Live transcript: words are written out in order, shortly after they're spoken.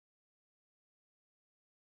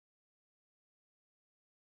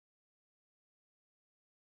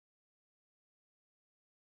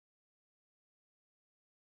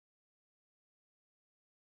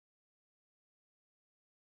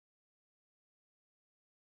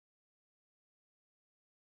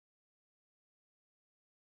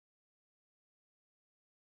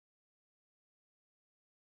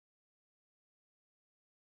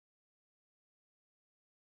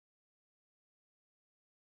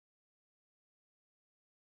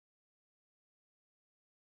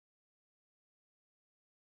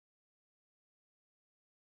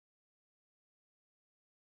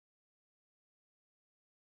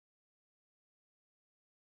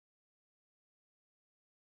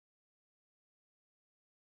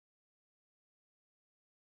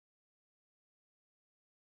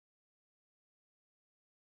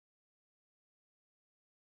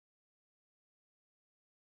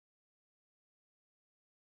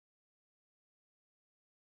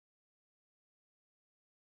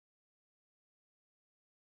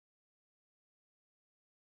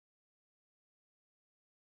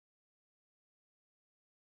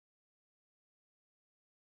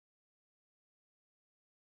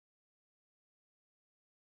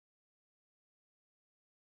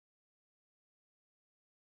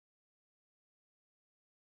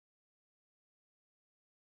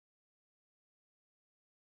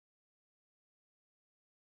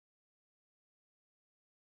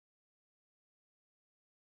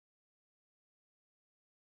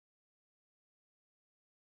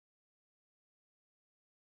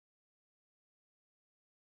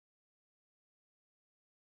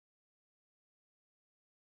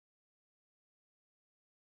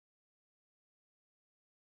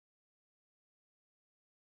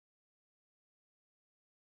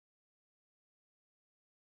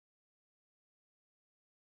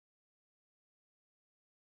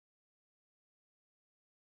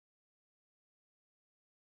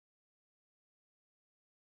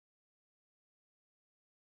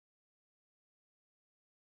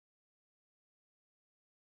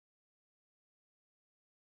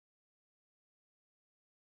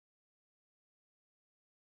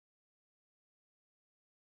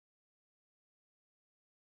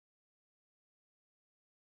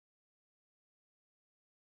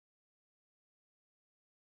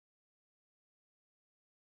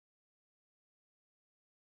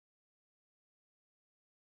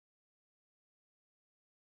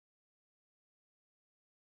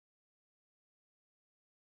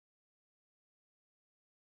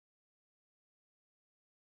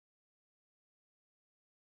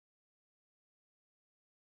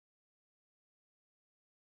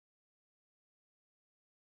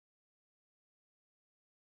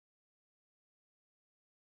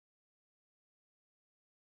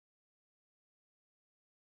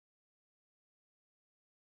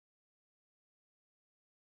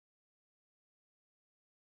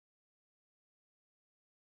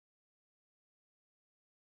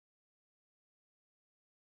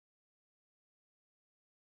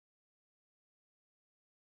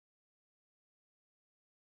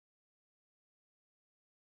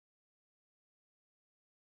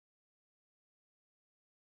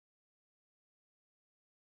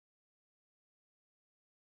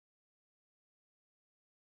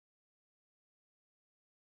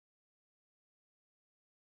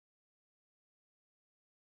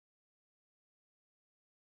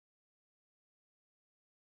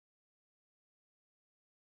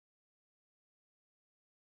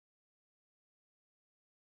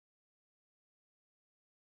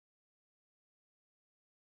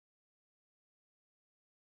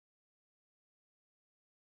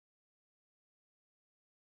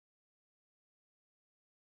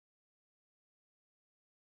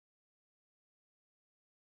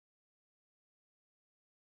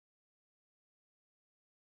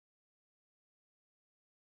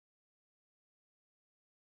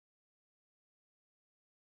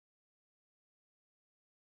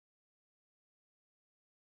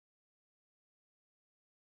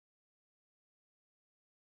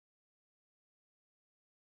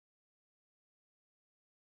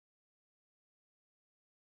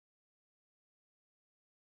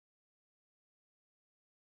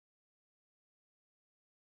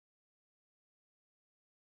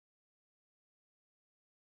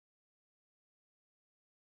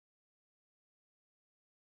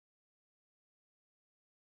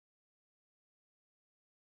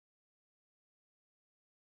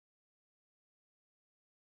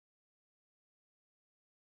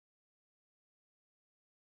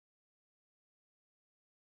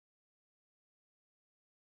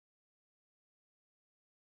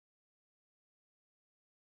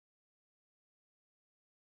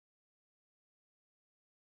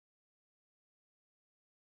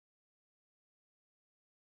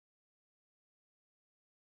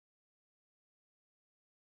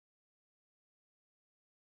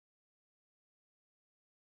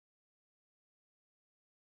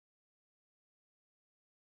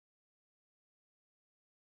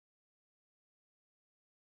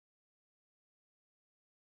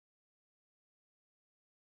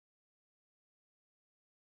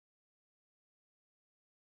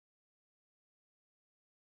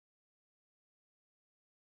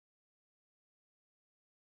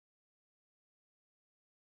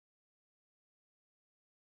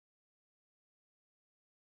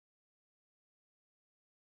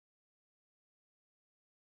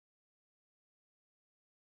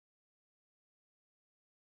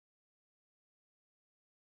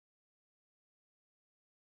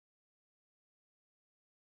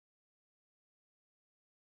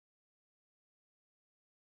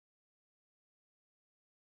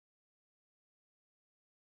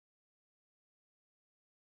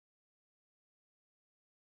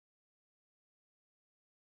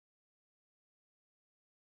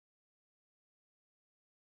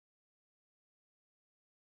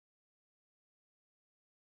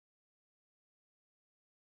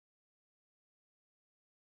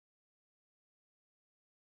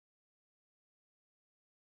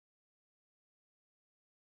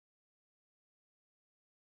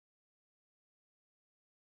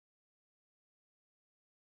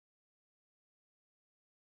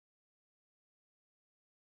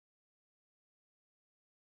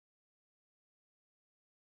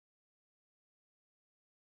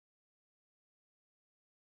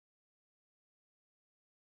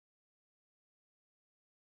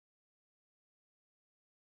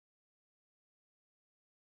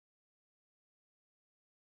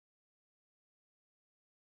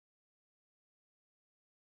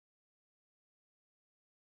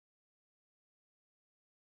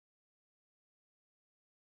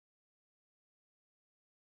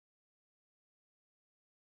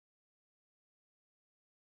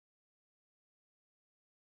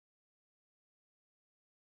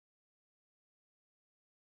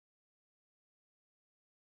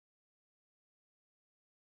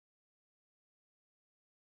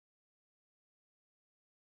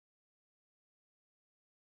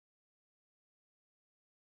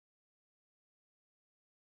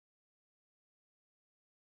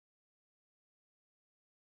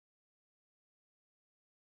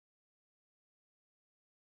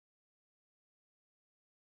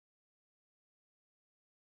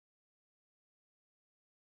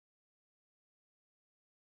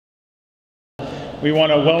We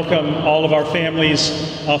want to welcome all of our families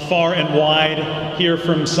far and wide here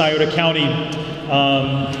from Scioto County.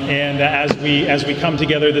 And as we come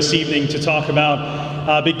together this evening to talk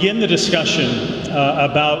about, begin the discussion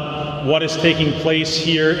about what is taking place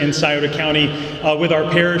here in Scioto County with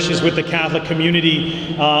our parishes, with the Catholic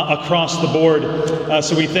community across the board.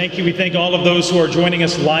 So we thank you. We thank all of those who are joining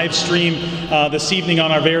us live stream this evening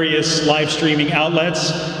on our various live streaming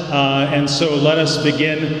outlets. And so let us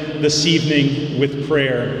begin this evening with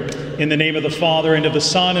prayer. In the name of the Father, and of the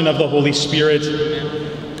Son, and of the Holy Spirit.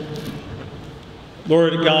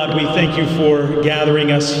 Lord God, we thank you for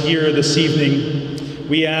gathering us here this evening.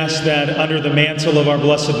 We ask that under the mantle of our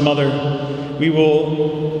Blessed Mother, we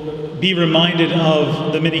will be reminded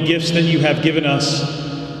of the many gifts that you have given us,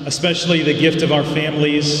 especially the gift of our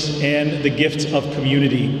families and the gift of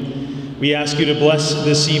community. We ask you to bless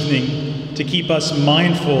this evening, to keep us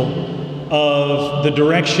mindful of the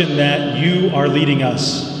direction that you are leading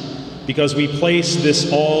us, because we place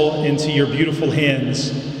this all into your beautiful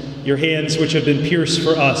hands, your hands which have been pierced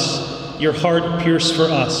for us, your heart pierced for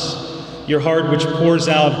us, your heart which pours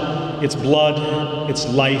out its blood, its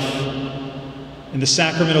life. In the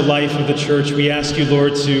sacramental life of the Church, we ask you,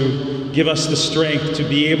 Lord, to give us the strength to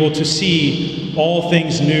be able to see all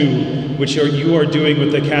things new which you are doing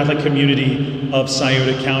with the Catholic community of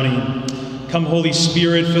Scioto County. Come, Holy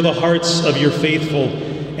Spirit, fill the hearts of your faithful,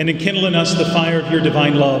 and enkindle in us the fire of your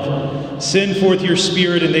divine love. Send forth your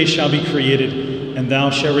Spirit, and they shall be created, and thou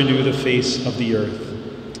shalt renew the face of the earth.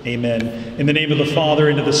 Amen. In the name of the Father,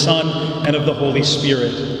 and of the Son, and of the Holy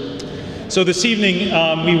Spirit. So this evening,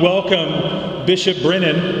 we welcome Bishop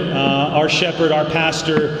Brennan, our shepherd, our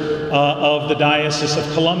pastor of the Diocese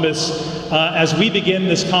of Columbus. As we begin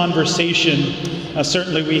this conversation,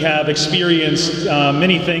 certainly we have experienced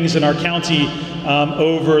many things in our county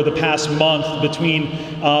over the past month between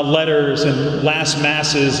letters and last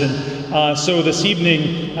masses. And so this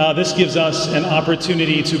evening, this gives us an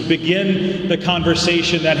opportunity to begin the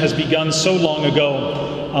conversation that has begun so long ago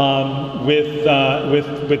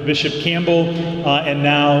with Bishop Campbell and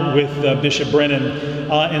now with Bishop Brennan.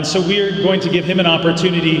 And so we're going to give him an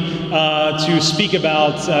opportunity to speak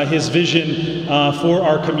about his vision for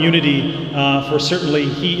our community, for certainly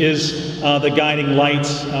he is the guiding light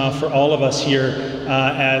for all of us here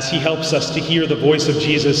as he helps us to hear the voice of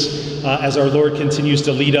Jesus as our Lord continues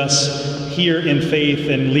to lead us here in faith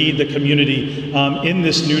and lead the community in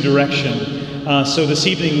this new direction. So this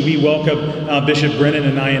evening we welcome Bishop Brennan,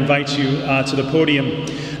 and I invite you to the podium.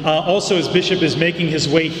 Also, as Bishop is making his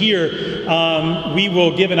way here, we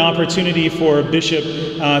will give an opportunity for Bishop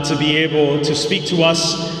to be able to speak to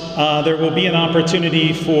us. There will be an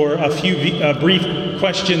opportunity for a few brief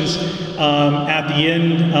questions at the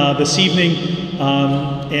end this evening.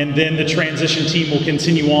 And then the transition team will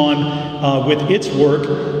continue on with its work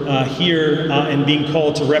here and being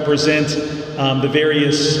called to represent the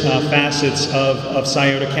various facets of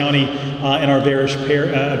Scioto County and our various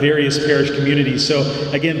parish communities. So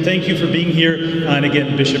again, thank you for being here, and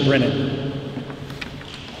again, Bishop Brennan.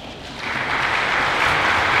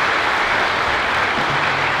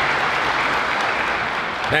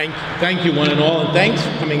 Thank you, one and all, and thanks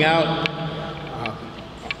for coming out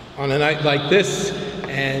on a night like this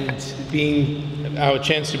and being our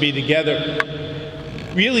chance to be together.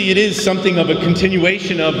 Really, it is something of a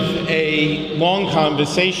continuation of a long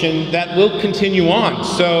conversation that will continue on.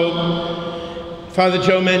 So, Father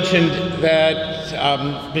Joe mentioned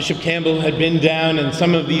that Bishop Campbell had been down and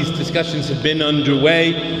some of these discussions have been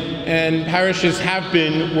underway, and parishes have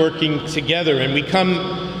been working together, and we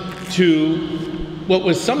come to what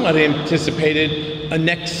was somewhat anticipated, a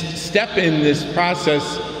next step in this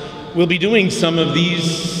process. We'll be doing some of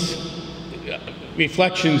these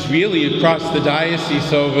reflections really across the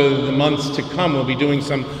diocese over the months to come. We'll be doing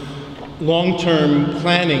some long-term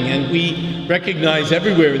planning, and we recognize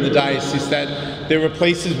everywhere in the diocese that there are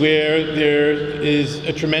places where there is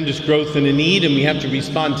a tremendous growth and a need, and we have to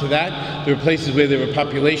respond to that. There are places where there are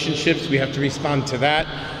population shifts, we have to respond to that.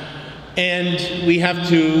 And we have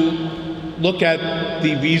to look at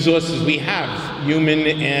the resources we have, human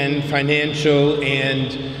and financial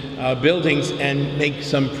and buildings, and make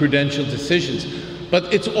some prudential decisions.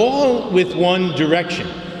 But it's all with one direction.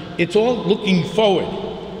 It's all looking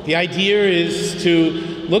forward. The idea is to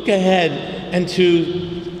look ahead and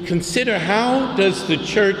to consider how does the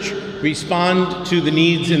Church respond to the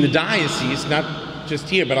needs in the diocese, not just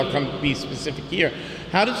here, but I'll come be specific here.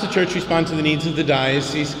 How does the Church respond to the needs of the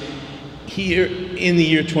diocese here in the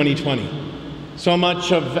year 2020? So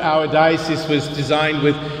much of our diocese was designed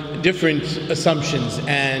with different assumptions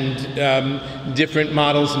and different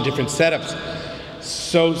models and different setups.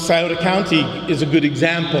 So Scioto County is a good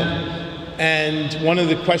example. And one of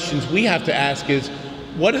the questions we have to ask is,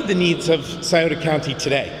 what are the needs of Scioto County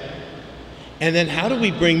today? And then how do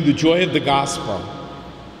we bring the joy of the gospel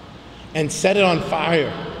and set it on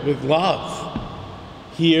fire with love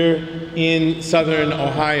here in southern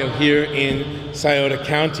Ohio, here in Scioto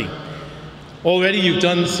County? Already you've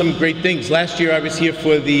done some great things. Last year I was here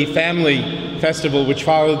for the Family Festival, which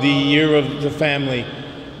followed the Year of the Family,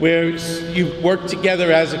 where you worked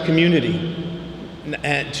together as a community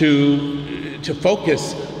to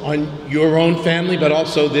focus on your own family, but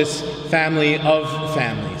also this family of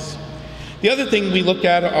families. The other thing we look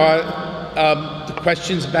at are the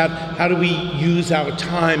questions about how do we use our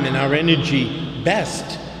time and our energy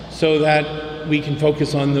best so that we can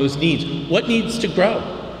focus on those needs. What needs to grow?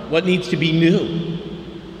 What needs to be new?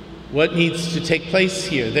 What needs to take place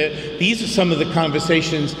here? These are some of the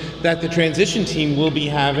conversations that the transition team will be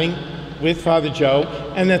having with Father Joe,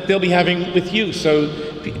 and that they'll be having with you. So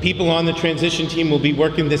people on the transition team will be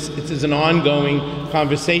working this. This is an ongoing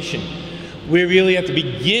conversation. We're really at the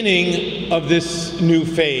beginning of this new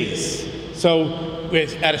phase. So we're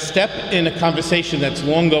at a step in a conversation that's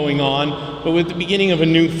long going on, but we're at the beginning of a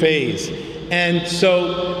new phase. And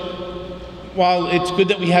so while it's good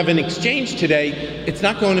that we have an exchange today, it's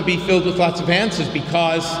not going to be filled with lots of answers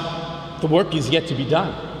because the work is yet to be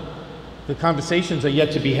done. The conversations are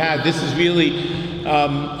yet to be had. This is really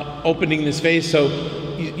opening this phase. So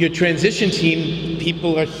your transition team,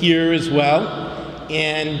 people are here as well,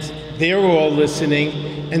 and they're all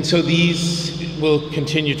listening, and so these will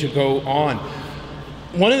continue to go on.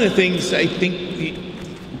 One of the things I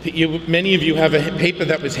think many of you have a paper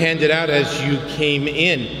that was handed out as you came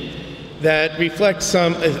in that reflects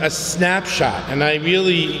a snapshot, and I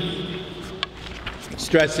really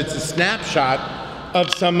stress it's a snapshot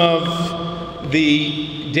of some of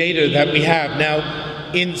the data that we have.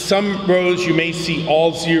 Now, in some rows you may see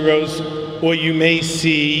all zeros, or you may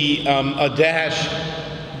see a dash.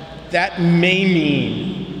 That may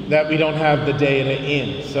mean that we don't have the data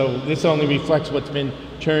in. So this only reflects what's been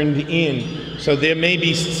turned in. So there may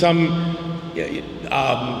be some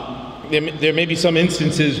there may be some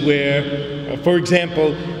instances where, for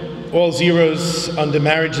example, all zeros under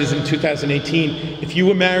marriages in 2018. If you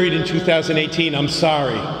were married in 2018, I'm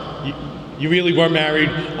sorry. You really were married.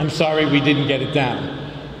 I'm sorry we didn't get it down.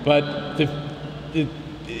 But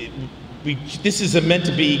this is meant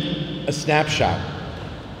to be a snapshot.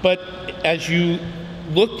 But as you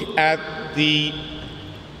look at the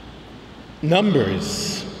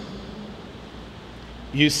numbers,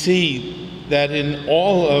 you see that in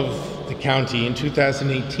all of the county in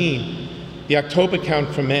 2018, the October count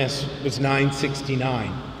for Mass was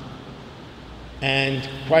 969. And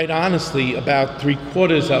quite honestly, about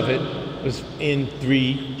 3/4 of it was in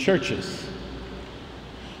 3 churches.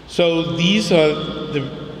 So these are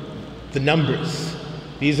the numbers.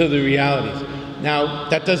 These are the realities. Now,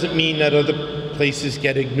 that doesn't mean that other places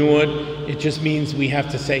get ignored. It just means we have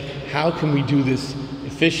to say, how can we do this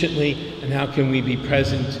efficiently, and how can we be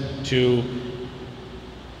present to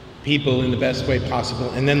people in the best way possible?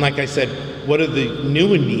 And then, like I said, what are the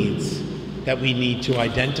newer needs that we need to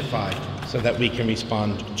identify so that we can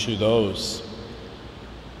respond to those?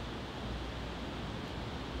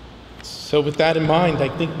 So with that in mind, I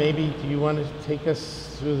think maybe, do you want to take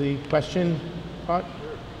us through the question part?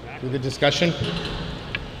 Through the discussion?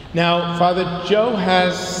 Now, Father Joe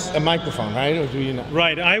has a microphone, right? Or do you not?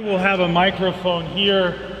 Right, I will have a microphone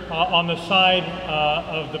here on the side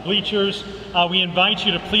of the bleachers. We invite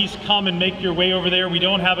you to please come and make your way over there. We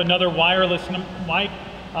don't have another wireless mic,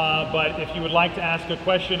 but if you would like to ask a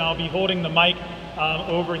question, I'll be holding the mic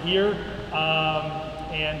over here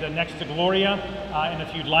and next to Gloria. And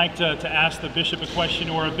if you'd like to ask the bishop a question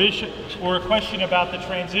or a question about the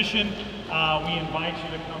transition, we invite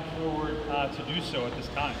you to come forward to do so at this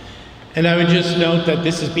time. And I would just note that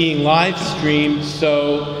this is being live streamed,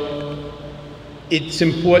 so it's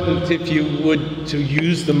important, if you would, to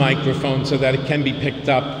use the microphone so that it can be picked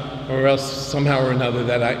up, or else somehow or another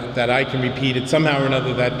that I can repeat it, somehow or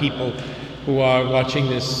another that people who are watching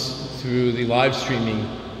this through the live streaming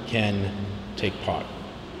can take part.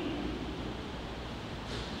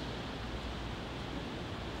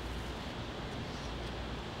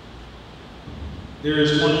 There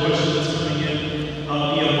is one question that's coming in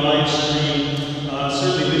via live stream.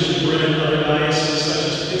 Certainly Bishop Brennan, other dioceses such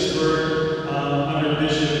as Pittsburgh, under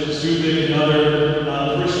Bishop Zubik and other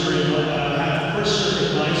have parishioner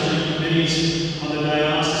advisory committees on the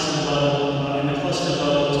diocesan level and the cluster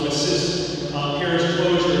level to assist parish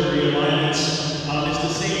closure and realignments. Is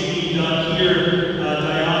the same being done here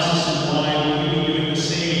diocesan-wide? Will you be doing the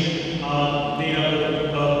same made up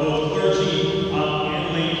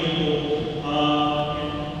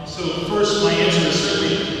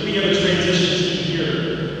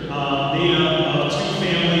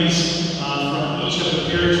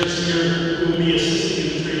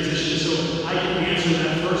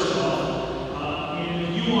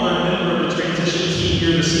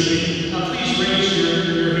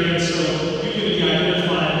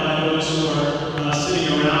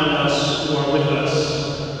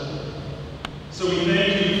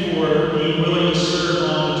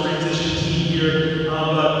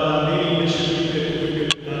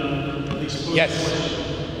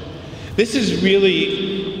This is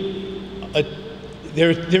really there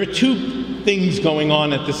are two things going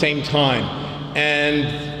on at the same time,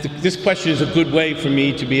 and this question is a good way for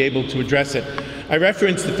me to be able to address it. I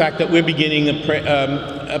referenced the fact that we're beginning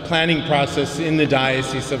a planning process in the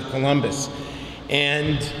Diocese of Columbus,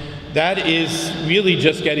 and that is really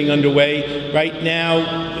just getting underway. Right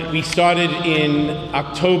now, we started in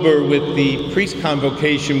October with the priest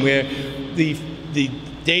convocation, where the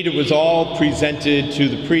data was all presented to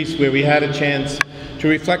the priests, where we had a chance to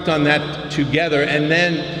reflect on that together. And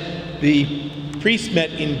then the priests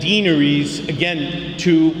met in deaneries, again,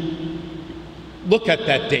 to look at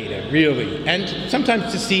that data, really, and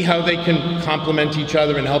sometimes to see how they can complement each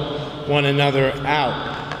other and help one another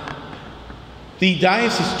out. The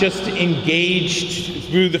diocese just engaged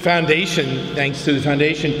through the foundation, thanks to the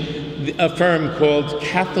foundation, a firm called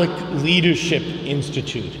Catholic Leadership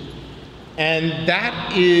Institute. And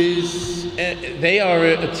that is, they are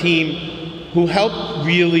a team who help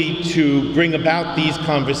really to bring about these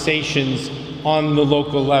conversations on the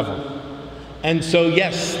local level. And so,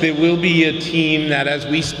 yes, there will be a team that, as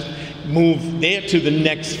we move there to the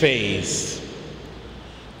next phase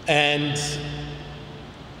and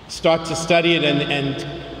start to study it and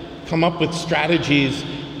come up with strategies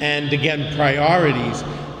and, again, priorities,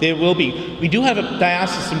 there will be. We do have a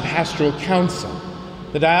Diocesan Pastoral Council.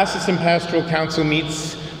 The Diocesan Pastoral Council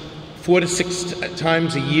meets 4 to 6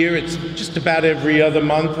 times a year. It's just about every other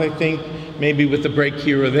month, I think, maybe with a break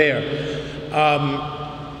here or there.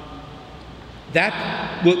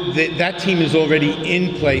 That team is already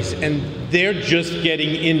in place, and they're just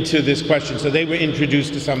getting into this question. So they were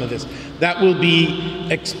introduced to some of this. That will be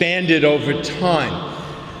expanded over time.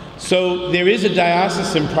 So there is a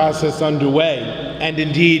diocesan process underway, and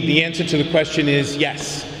indeed the answer to the question is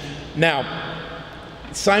yes. Now,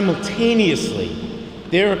 simultaneously,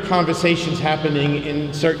 there are conversations happening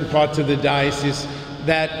in certain parts of the diocese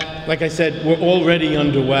that, like I said, were already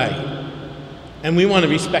underway. And we want to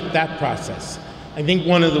respect that process. I think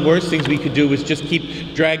one of the worst things we could do is just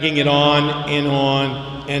keep dragging it on and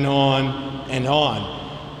on and on and on.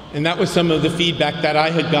 And that was some of the feedback that I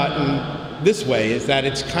had gotten this way, is that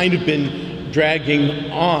it's kind of been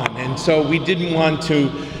dragging on. And so we didn't want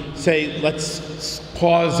to say, let's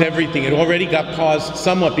pause everything. It already got paused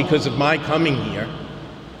somewhat because of my coming here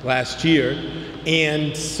last year.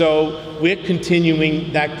 And so we're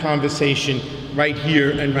continuing that conversation right here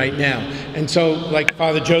and right now. And so, like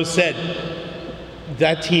Father Joe said,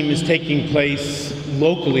 that team is taking place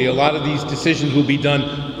locally. A lot of these decisions will be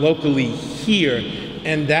done locally here,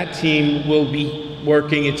 and that team will be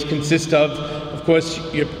working. It consists of course,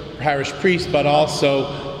 your parish priest, but also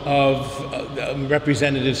of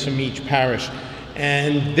representatives from each parish.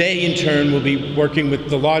 And they, in turn, will be working with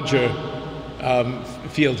the larger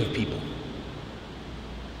field of people.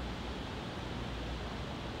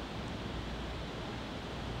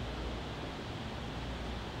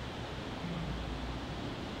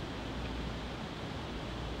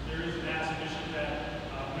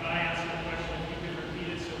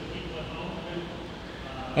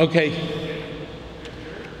 Okay.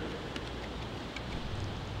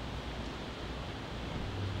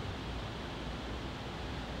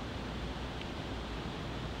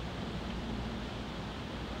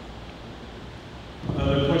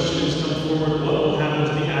 The question has come forward: what will happen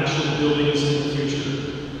to the actual buildings in the future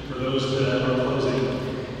for those that are closing?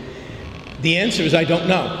 The answer is I don't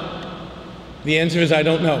know. The answer is I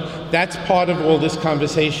don't know. That's part of all this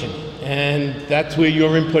conversation, and that's where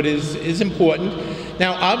your input is important.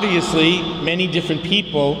 Now, obviously, many different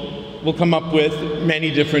people will come up with many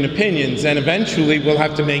different opinions, and eventually we'll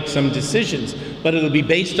have to make some decisions. But it'll be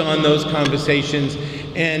based on those conversations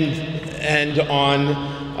and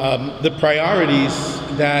on the priorities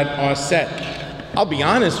that are set. I'll be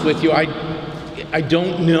honest with you, I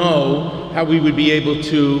don't know how we would be able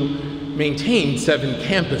to maintain 7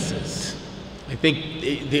 campuses. I think,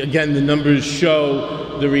 again, the numbers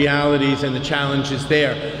show the realities and the challenges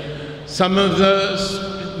there. Some of those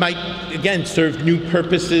might, again, serve new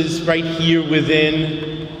purposes right here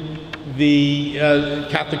within the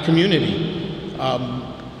Catholic community.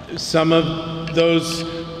 Some of those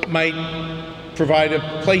might provide a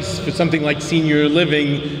place for something like senior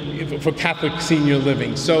living, for Catholic senior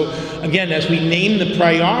living. So again, as we name the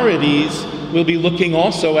priorities, we'll be looking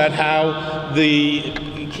also at how the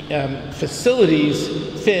facilities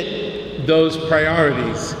fit those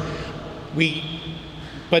priorities.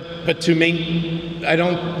 But I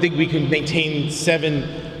don't think we can maintain 7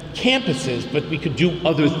 campuses, but we could do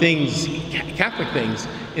other things, Catholic things,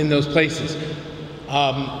 in those places.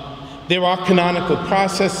 There are canonical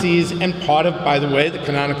processes, and part of, by the way, the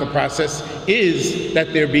canonical process is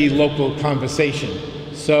that there be local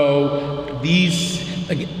conversation. So these,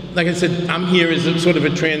 like I said, I'm here as a sort of a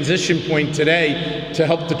transition point today to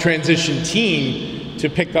help the transition team to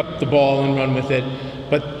pick up the ball and run with it.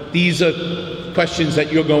 But these are questions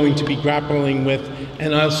that you're going to be grappling with,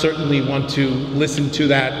 and I'll certainly want to listen to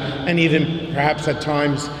that and even perhaps at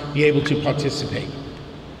times be able to participate.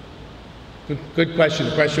 Good question.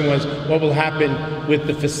 The question was, what will happen with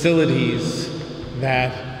the facilities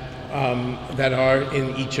that, that are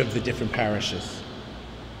in each of the different parishes?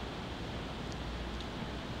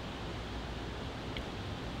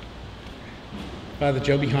 Father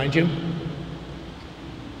Joe, behind you.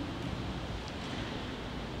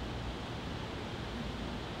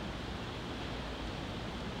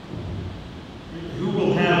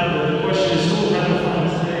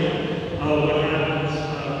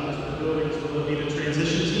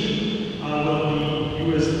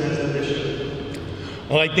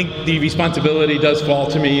 Well, I think the responsibility does fall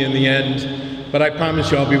to me in the end, but I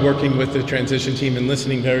promise you I'll be working with the transition team and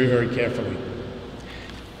listening very, very carefully.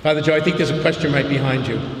 Father Joe, I think there's a question right behind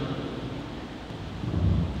you.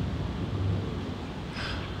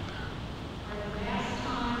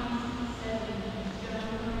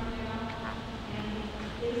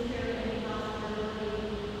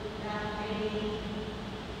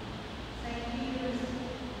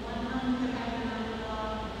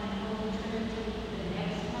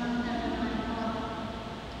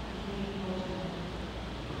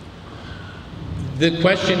 The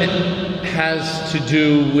question has to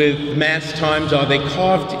do with Mass times. Are they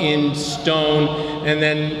carved in stone? And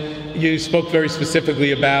then you spoke very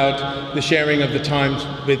specifically about the sharing of the times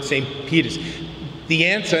with St. Peter's. The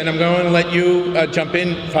answer, and I'm going to let you jump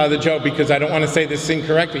in, Father Joe, because I don't want to say this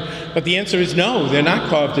incorrectly, but the answer is no, they're not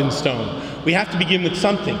carved in stone. We have to begin with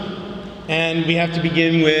something. And we have to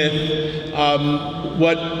begin with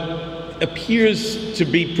what appears to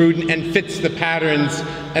be prudent and fits the patterns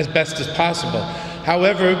as best as possible.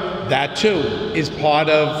 However, that too is part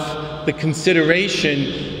of the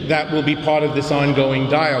consideration that will be part of this ongoing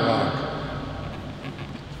dialogue.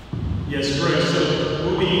 Yes, correct. So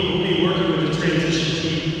we'll be working with the transition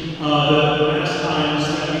team. The last times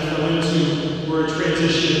that we fell into were a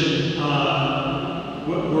transition,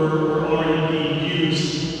 were already being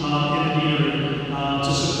used in the deanery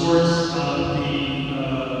to support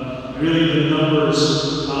really the numbers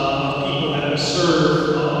of people that we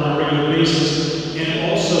serve on a regular basis.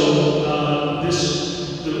 And also,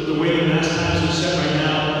 the way the Mass times are set right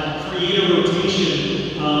now, create a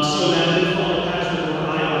rotation so that if Father Patrick or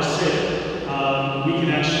I are sick, we can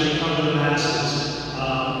actually cover the Masses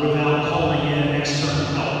without calling in external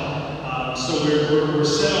help. So we're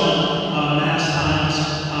set on Mass times,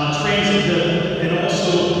 transit, and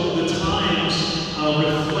also the times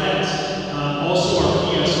reflect also our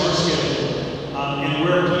PSR schedule and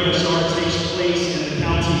where PSR takes place in the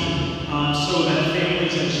county. So that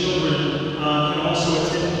families and children can also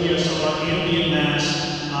attend PSR and be in Mass,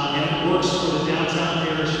 and it works for the downtown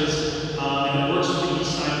parishes, and it works for the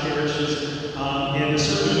east side parishes, and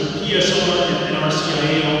certainly PSR and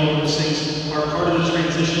RCIA and all of those things are part of the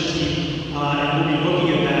transition team, and we'll be looking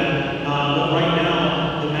at that. But right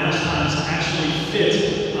now, the Mass times actually fit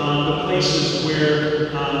the places where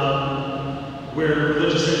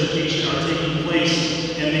religious education are taking place,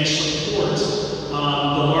 and they support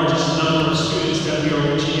the largest number of students that we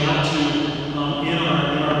are reaching out to in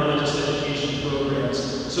our religious education programs.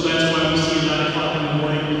 So that's why we see 9 o'clock in the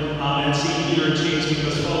morning at St. Peter and James,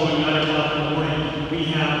 because following 9 o'clock in the morning, we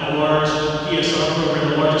have a large PSR program,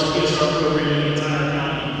 the largest PSR program in the entire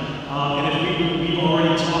county. And if we've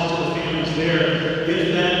already talked to the families there,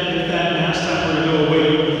 if that Mass time were to go away,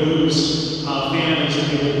 we would lose families and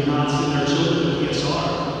they would not send their children to PSR.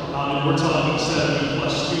 And we're talking 70+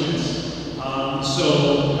 students. So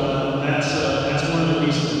that's one of the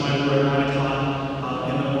reasons why we're at 9 o'clock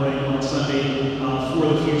in the morning on Sunday for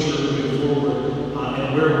the future moving forward, and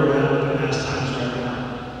where we're at with the Mass times right now.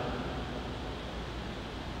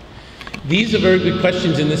 These are very good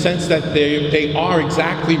questions in the sense that they are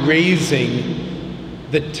exactly raising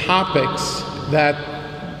the topics that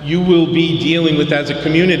you will be dealing with as a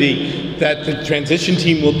community that the transition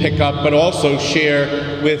team will pick up, but also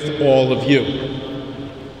share with all of you.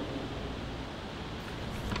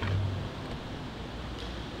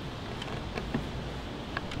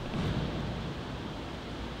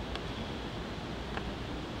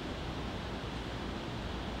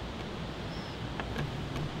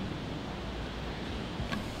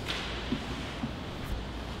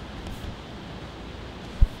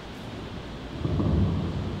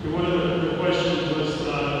 One of the questions was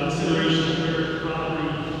consideration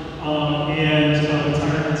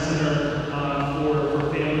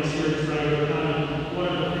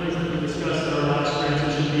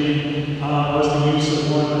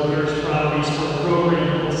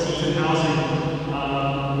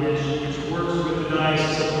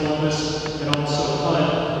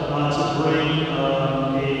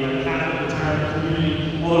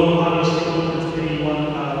although obviously open to anyone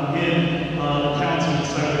in the county,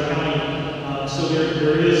 inside the county. So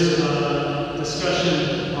there is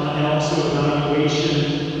discussion and also evaluation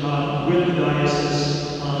with the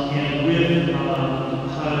diocese and with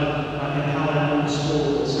HUD and how that moves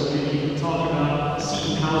forward. So maybe you can talk about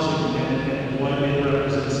Seton housing and what it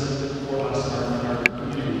represents for us in our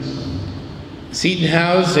communities. Seton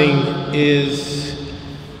housing is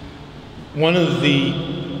one of the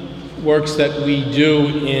works that we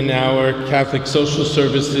do in our Catholic social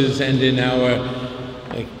services and in our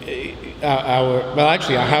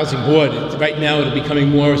housing board. Right now it's becoming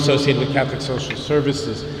more associated with Catholic social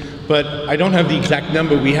services. But I don't have the exact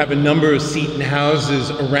number. We have a number of Seton houses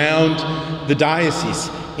around the diocese,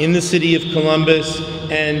 in the city of Columbus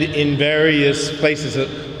and in various places.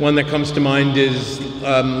 One that comes to mind is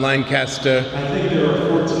Lancaster. I think there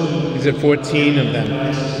are 14. Is it 14 of them?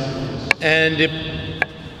 And it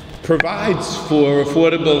provides for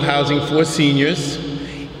affordable housing for seniors,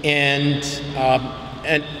 and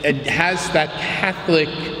it has that Catholic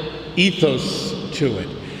ethos to it.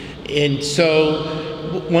 And so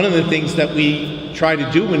one of the things that we try to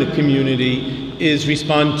do in a community is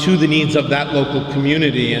respond to the needs of that local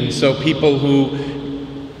community. And so people who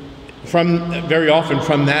very often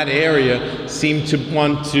from that area seem to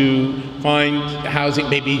want to find housing,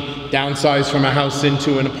 maybe downsize from a house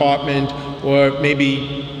into an apartment, or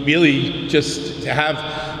maybe really just to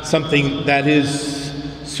have something that is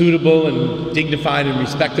suitable and dignified and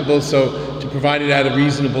respectable, so to provide it at a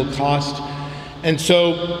reasonable cost. And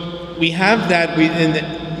so we have that,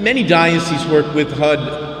 and many dioceses work with HUD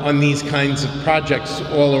on these kinds of projects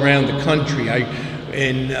all around the country.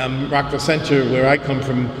 In Rockville Center, where I come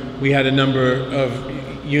from, we had a number of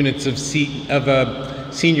units of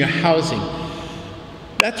senior housing.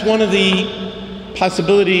 That's one of the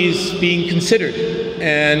possibilities being considered,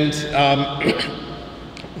 and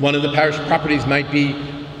one of the parish properties might be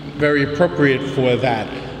very appropriate for that.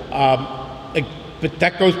 But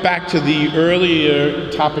that goes back to the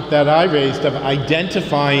earlier topic that I raised of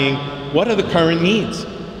identifying what are the current needs.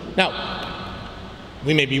 Now,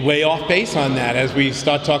 we may be way off base on that as we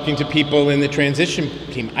start talking to people in the transition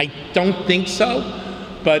team. I don't think so,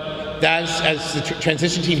 but as the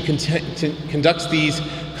transition team conducts these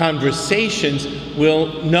conversations,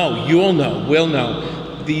 we'll know, you'll know, we'll know.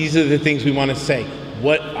 These are the things we want to say.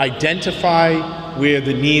 Identify where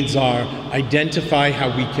the needs are, identify how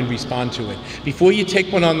we can respond to it. Before you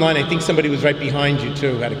take one online, I think somebody was right behind you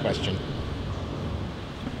too, who had a question.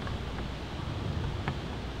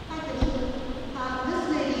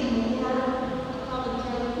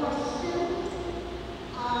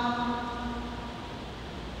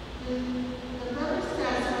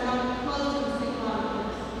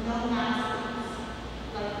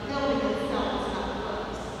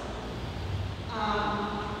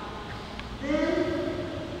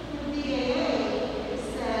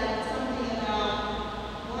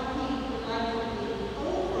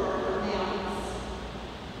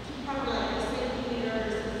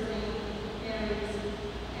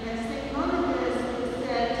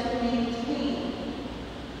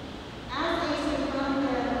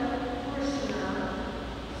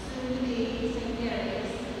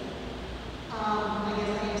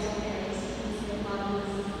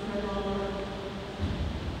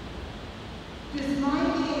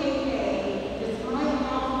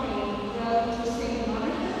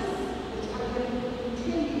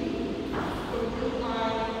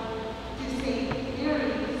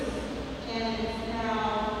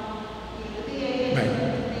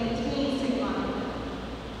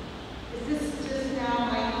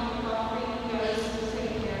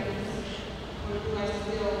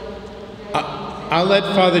 I'll let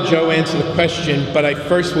Father Joe answer the question, but I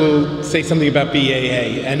first will say something about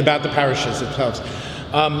BAA and about the parishes themselves.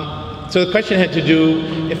 So the question had to do,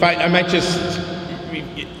 if I might just,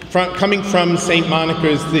 coming from St.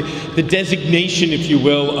 Monica's, the designation, if you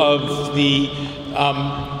will, of the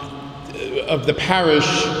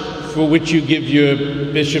parish for which you give your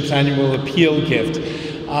bishop's annual appeal gift.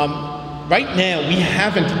 Right now, we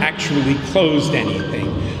haven't actually closed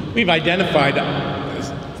anything. We've identified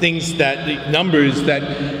things numbers that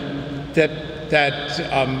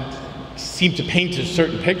seem to paint a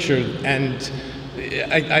certain picture, and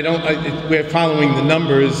we're following the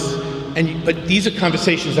numbers, but these are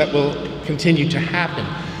conversations that will continue to happen.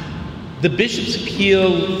 The bishop's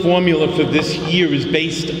appeal formula for this year is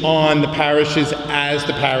based on the parishes as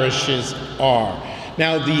the parishes are.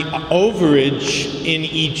 Now, the overage in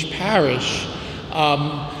each parish,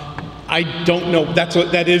 I don't know,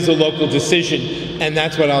 that is a local decision, and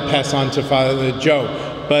that's what I'll pass on to Father Joe.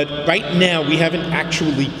 But right now, we haven't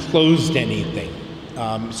actually closed anything.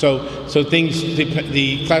 So things,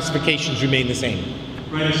 the classifications remain the same.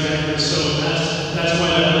 Right, exactly. So that's why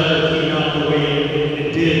that letter came out the way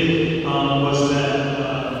it did, was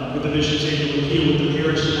that with the bishop's annual appeal, with the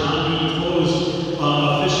parish not being closed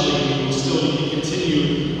officially, we will still need to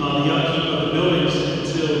continue the upkeep of the buildings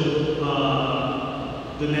until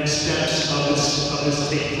the next steps of this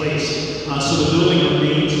take place. So the building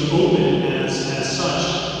remains open as such,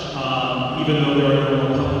 even though there are no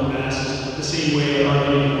more public masses. The same way Our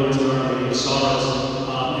Lady of Lourdes and Our Lady of Sorrows.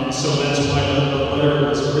 And so that's why the letter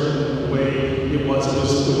was written the way it was. It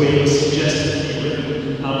was the way it was suggested to be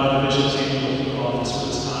written by the bishop's annual office for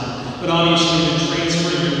this time. But obviously, the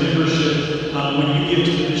transferring your membership, when you give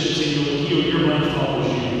to the bishop's annual appeal, your money follows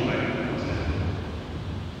you anyway.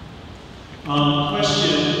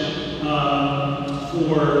 Question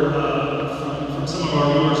from some of our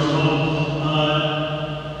viewers at home.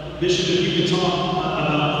 Bishop, if you could talk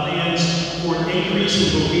about plans for an increase in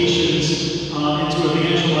vocations and to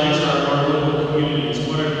evangelize our local communities.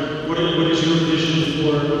 What is your vision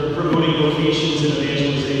for promoting vocations and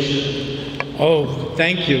evangelization? Oh,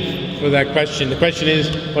 thank you for that question. The question is,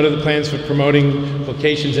 what are the plans for promoting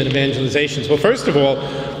vocations and evangelizations? Well, first of all,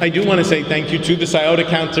 I do want to say thank you to the Scioto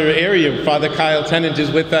County area. Father Kyle Tennant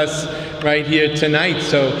is with us right here tonight.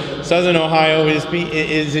 So Southern Ohio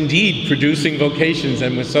is indeed producing vocations,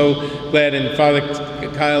 and we're so glad. And Father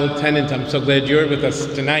Kyle Tennant, I'm so glad you're with us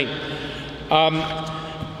tonight.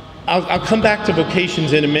 I'll come back to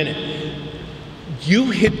vocations in a minute.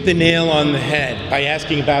 You hit the nail on the head by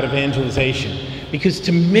asking about evangelization, because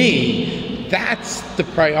to me, that's the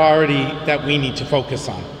priority that we need to focus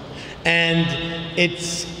on. And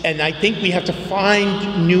I think we have to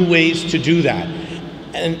find new ways to do that.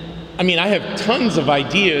 And I mean, I have tons of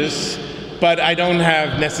ideas, but I don't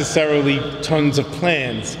have necessarily tons of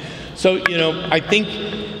plans. So, you know, I think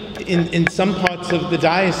in some parts of the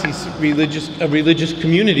diocese, a religious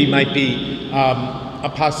community might be a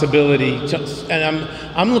possibility. And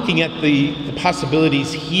I'm looking at the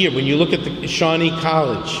possibilities here. When you look at the Shawnee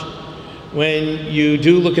College, when you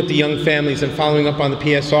do look at the young families and following up on the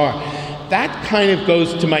PSR, that kind of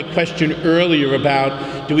goes to my question earlier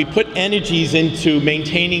about, do we put energies into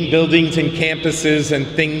maintaining buildings and campuses and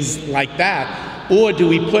things like that, or do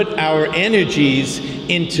we put our energies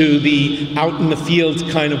into the out in the field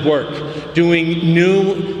kind of work, doing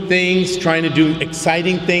new things, trying to do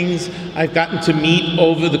exciting things? I've gotten to meet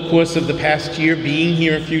over the course of the past year, being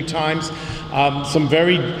here a few times, some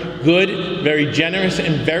very good, very generous,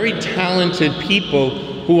 and very talented people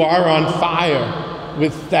who are on fire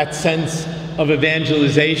with that sense of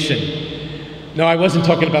evangelization. No, I wasn't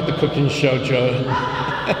talking about the cooking show, Joe.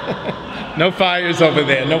 No fires over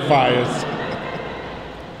there, no fires.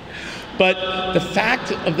 But the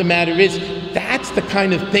fact of the matter is, that's the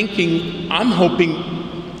kind of thinking I'm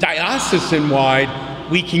hoping diocesan-wide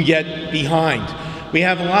we can get behind. We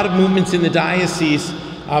have a lot of movements in the diocese,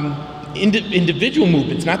 individual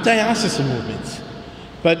movements, not diocesan movements.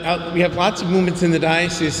 But we have lots of movements in the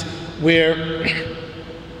diocese where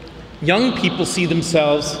young people see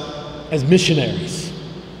themselves as missionaries.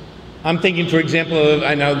 I'm thinking, for example,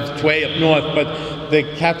 I know it's way up north, but the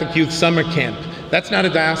Catholic Youth Summer Camp. That's not a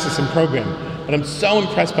diocesan program, but I'm so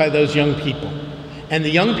impressed by those young people. And the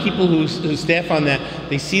young people who staff on that,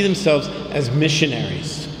 they see themselves as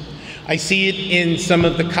missionaries. I see it in some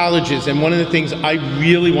of the colleges, and one of the things I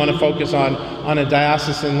really want to focus on a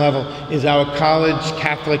diocesan level, is our college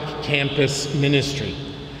Catholic campus ministry,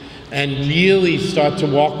 and really start to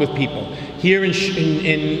walk with people. Here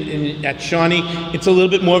at Shawnee, it's a little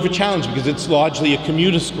bit more of a challenge because it's largely a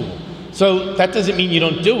commuter school. So that doesn't mean you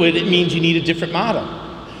don't do it, it means you need a different model.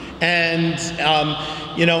 And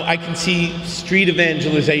you know, I can see street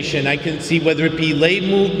evangelization, I can see whether it be lay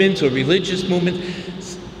movements or religious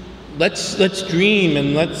movements. Let's dream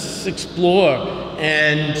and let's explore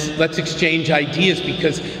and let's exchange ideas,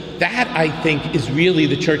 because that, I think, is really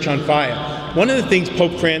the church on fire. One of the things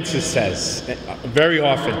Pope Francis says very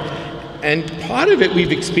often, and part of it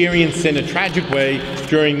we've experienced in a tragic way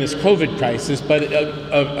during this COVID crisis, but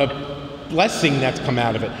a blessing that's come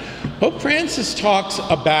out of it. Pope Francis talks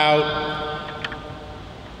about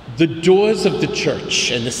the doors of the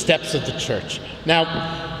church and the steps of the church. Now,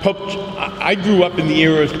 I grew up in the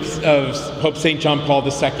era of Pope St. John Paul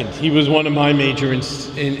II. He was one of my major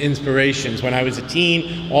inspirations when I was a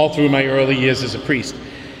teen, all through my early years as a priest.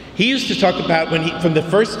 He used to talk about from the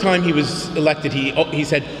first time he was elected, he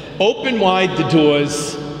said, "Open wide the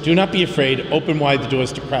doors, do not be afraid, open wide the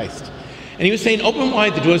doors to Christ." And he was saying, open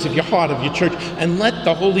wide the doors of your heart, of your church, and let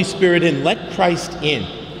the Holy Spirit in, let Christ in.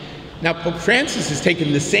 Now, Pope Francis has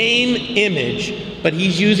taken the same image, but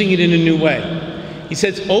he's using it in a new way. He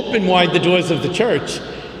says, open wide the doors of the church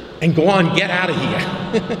and go on, get out of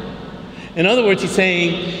here. In other words, he's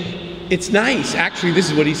saying, it's nice. Actually, this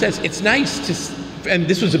is what he says. It's nice to, and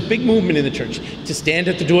this was a big movement in the church, to stand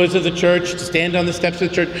at the doors of the church, to stand on the steps of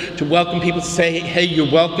the church, to welcome people, to say, hey, you're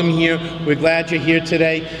welcome here. We're glad you're here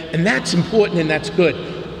today. And that's important and that's good.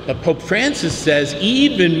 But Pope Francis says,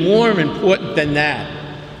 even more important than that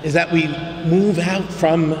is that we move out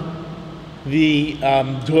from the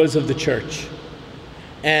doors of the church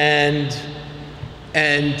and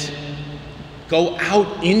go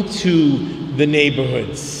out into the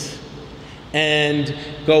neighborhoods and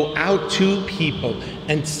go out to people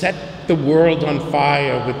and set the world on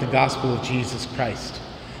fire with the gospel of Jesus Christ.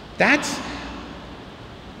 That's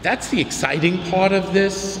the exciting part of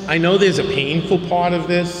this. I know there's a painful part of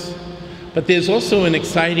this, but there's also an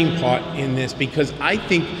exciting part in this, because I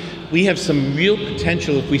think we have some real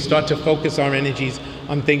potential if we start to focus our energies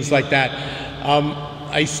on things like that.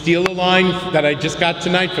 I steal a line that I just got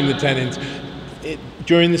tonight from the tenants.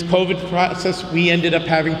 During this COVID process, we ended up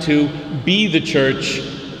having to be the church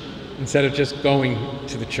instead of just going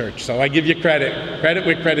to the church. So I give you credit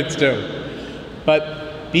where credit's due.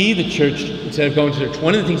 But be the church instead of going to church.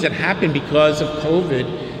 One of the things that happened because of COVID,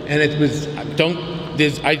 and it was,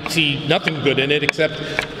 I see nothing good in it except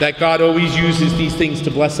that God always uses these things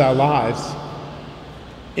to bless our lives,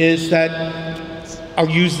 is that, I'll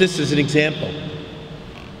use this as an example.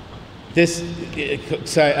 This,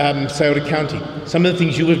 Scioto County, some of the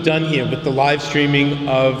things you have done here with the live streaming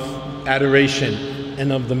of adoration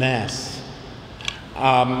and of the Mass.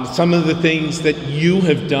 Some of the things that you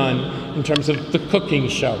have done in terms of the cooking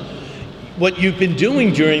show. What you've been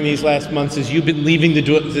doing during these last months is you've been leaving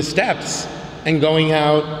the steps and going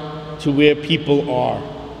out to where people are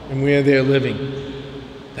and where they're living.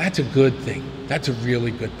 That's a good thing. That's a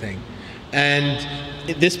really good thing. And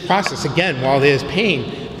this process, again, while there's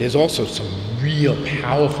pain, there's also some real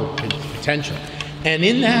powerful potential. And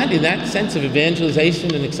in that sense of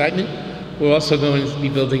evangelization and excitement, we're also going to be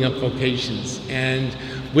building up vocations. And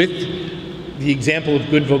with the example of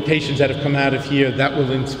good vocations that have come out of here, that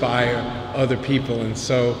will inspire other people. And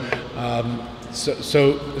so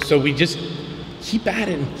we just keep at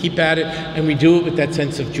it and keep at it, and we do it with that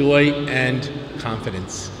sense of joy and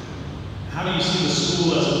confidence. How do you see the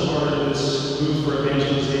school as a part of this move for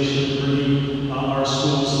evangelization, bringing our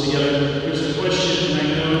schools together? There's a question, and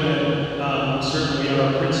I know that certainly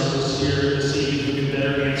our principals here this evening who can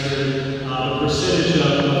better answer the percentage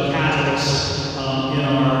of Catholics in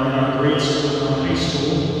our grade school and our high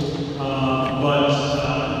school, but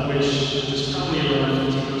which is probably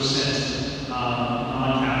around 50%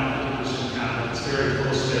 non-Catholic, 50% Catholic. It's very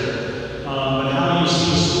close there. But how do you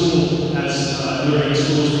see the school as living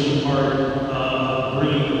schools being part of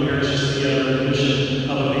bringing the parishes together in the mission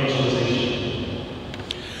of evangelization?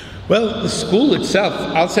 Well, the school itself,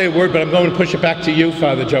 I'll say a word, but I'm going to push it back to you,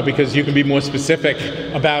 Father Joe, because you can be more specific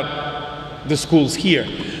about the schools here.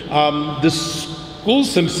 The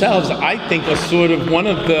schools themselves, I think, are sort of one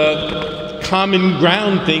of the common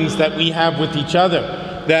ground things that we have with each other.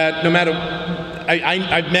 That no matter,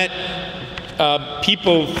 I've met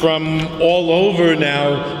people from all over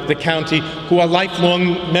now the county who are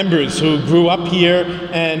lifelong members who grew up here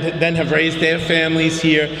and then have raised their families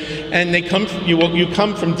here, and they come from, you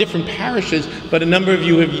come from different parishes, but a number of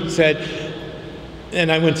you have said,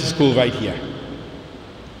 and I went to school right here.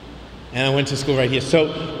 And I went to school right here.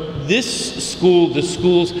 So this school, the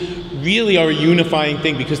schools really are a unifying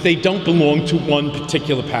thing because they don't belong to one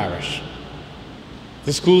particular parish.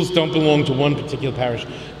 The schools don't belong to one particular parish.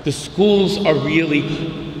 The schools are really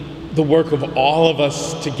the work of all of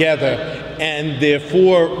us together, and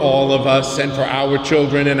therefore all of us, and for our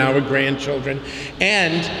children and our grandchildren,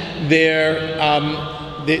 and their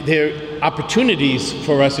opportunities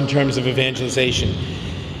for us in terms of evangelization.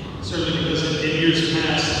 Certainly, because in years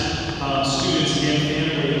past, students and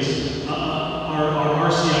families, our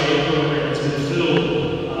RCIA program has been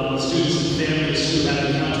filled with students and families who have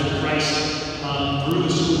encountered Christ through the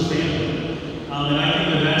school family. And I think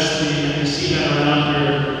that we see that around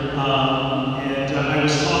here. And I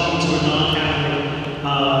was talking to a non-Catholic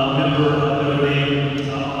member of Notre Dame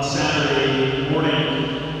on Saturday morning,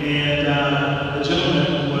 and the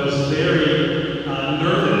gentleman was very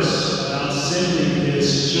nervous about sending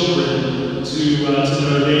his children to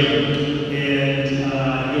Notre Dame. And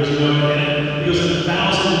he goes, he goes, in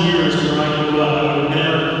 1,000 years where I grew up, I would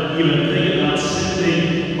never even think about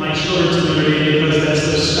sending my children to Notre Dame because that's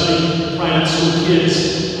the study private school kids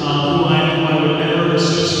who I would never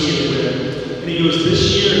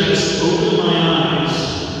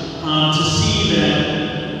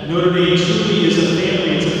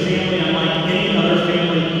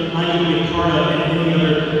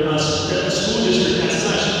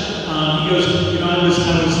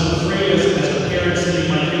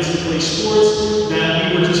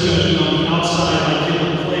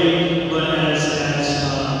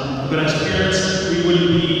but as parents, we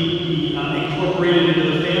wouldn't be incorporated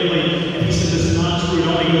into the family. And he said, this is not true at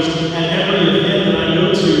all. He goes, at every event that I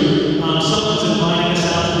go to, someone's inviting us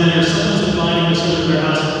out to dinner, someone's inviting us over to their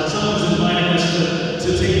house, someone's inviting us to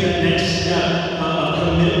take that next step of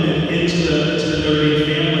commitment into the Notre Dame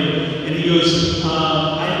family. And he goes, I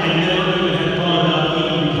never even had thought about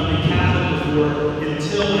even becoming Catholic before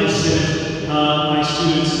until I sent my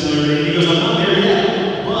students to Notre Dame. He goes, I'm not there yet,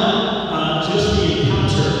 but just the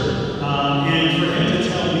encounter, and for him to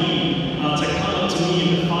tell me, to come up to me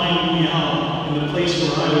and to find me out in the place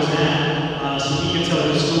where I was at, so he could tell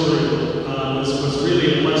his story, was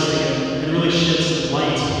really a blessing and really shed some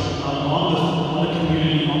light on the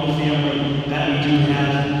community, on the family that we do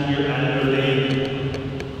have here at Notre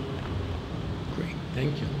Dame. Great,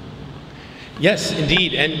 thank you. Yes,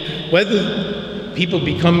 indeed, and whether people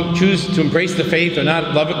choose to embrace the faith or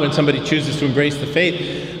not, love it when somebody chooses to embrace the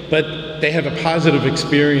faith, but they have a positive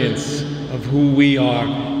experience of who we are,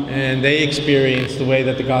 and they experience the way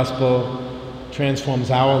that the gospel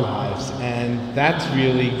transforms our lives, and that's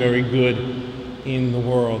really very good in the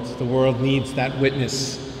world. The world needs that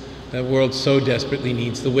witness. That world so desperately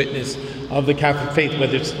needs the witness of the Catholic faith,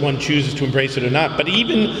 whether one chooses to embrace it or not. But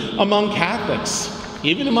even among Catholics,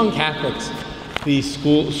 the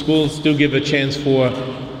schools do give a chance for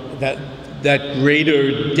that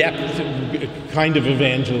greater depth kind of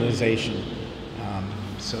evangelization.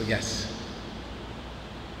 So yes.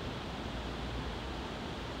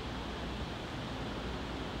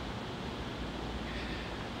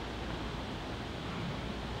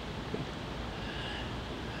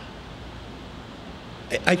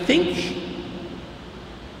 I think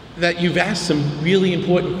that you've asked some really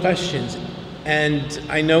important questions, and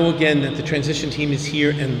I know again that the transition team is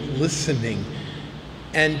here and listening,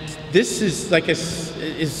 and this is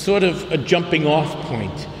is sort of a jumping off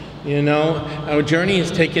point. You know, our journey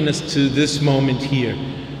has taken us to this moment here,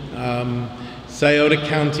 Scioto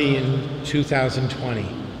County in 2020,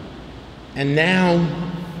 and now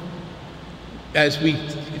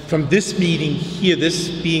from this meeting here, this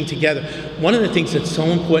being together, one of the things that's so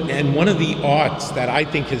important, and one of the arts that I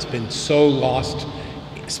think has been so lost,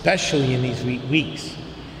 especially in these weeks,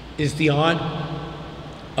 is the art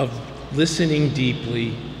of listening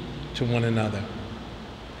deeply to one another.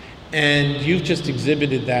 And you've just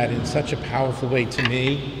exhibited that in such a powerful way to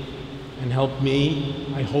me, and helped me,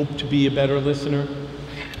 I hope, to be a better listener.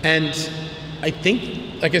 And I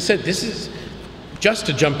think, like I said, this is just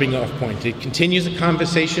a jumping off point. It continues a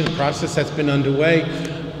conversation, a process that's been underway,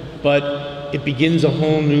 but it begins a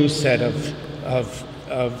whole new set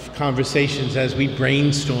of conversations as we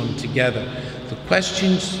brainstorm together. The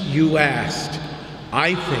questions you asked,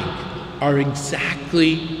 I think, are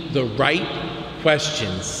exactly the right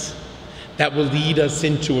questions that will lead us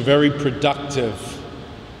into a very productive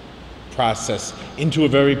process, into a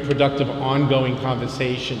very productive ongoing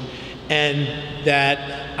conversation, and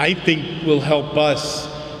that I think will help us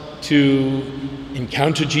to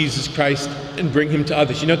encounter Jesus Christ and bring him to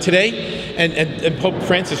others. You know, today, and Pope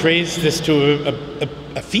Francis raised this to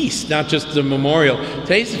a feast, not just a memorial.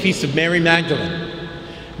 Today's the feast of Mary Magdalene.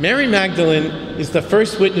 Mary Magdalene is the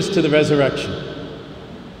first witness to the resurrection.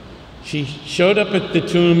 She showed up at the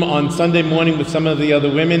tomb on Sunday morning with some of the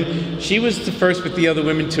other women. She was the first with the other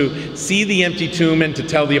women to see the empty tomb and to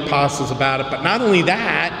tell the apostles about it. But not only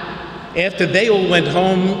that, after they all went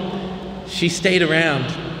home, she stayed around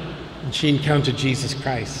and she encountered Jesus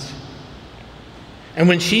Christ. And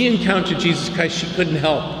when she encountered Jesus Christ, she couldn't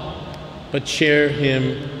help but share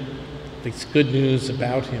this good news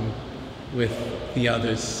about him with the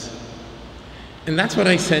others. And that's what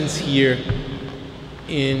I sense here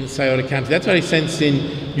in Scioto County. That's what I sense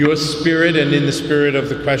in your spirit and in the spirit of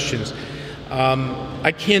the questions.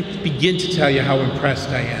 I can't begin to tell you how impressed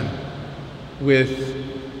I am with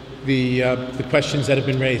the questions that have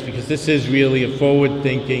been raised, because this is really a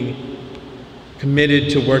forward-thinking, committed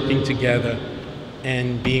to working together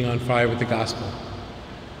and being on fire with the gospel.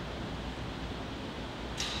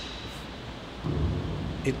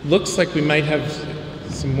 It looks like we might have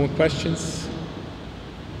some more questions.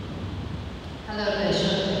 Hello,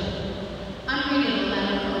 Bishop. I'm reading a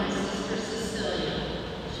letter from my sister Cecilia.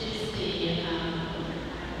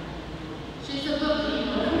 She's a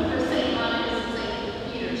bookkeeper for St. Monica's and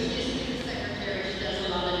St. Peter's. She used to be the secretary. She does a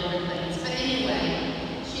lot of different things. But anyway,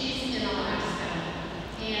 she's in Alaska.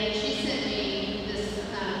 And she sent me this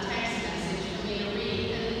text message for me to read.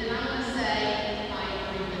 And I'm going to say I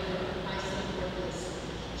agree with her. I support this.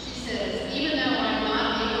 She says, even though I'm not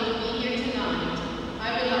able to be here tonight,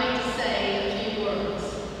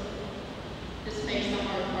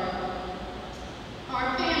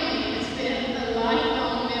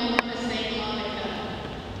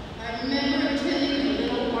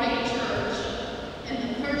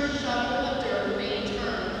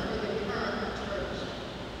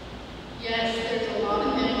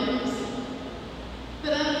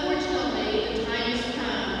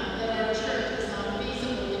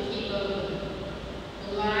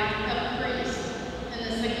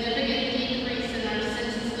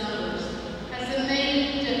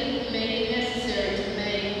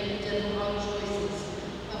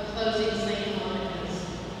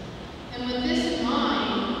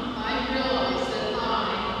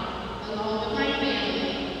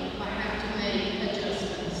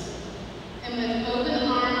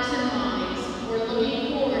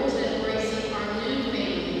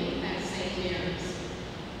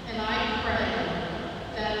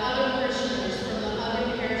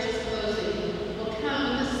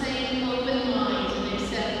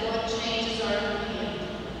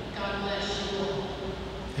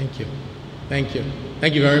 Thank you. Thank you.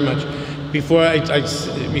 Thank you very much. Before I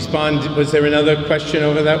respond, was there another question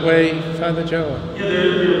over that way, Father Joe? Yeah,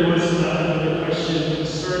 there was another question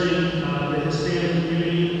concerning the Hispanic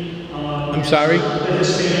community. I'm sorry? The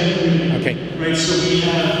Hispanic community. Okay. Right, so we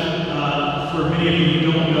have, for many of you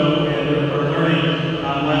who don't know and are learning,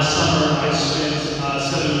 last summer I spent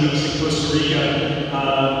 7 weeks in Costa Rica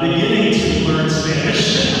beginning to learn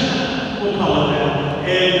Spanish. We'll call it that.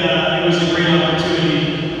 And it was a great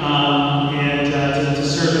opportunity to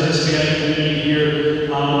serve the Hispanic community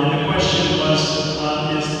here. And the question was,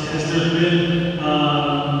 has there been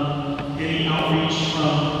any outreach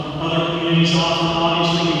from other communities?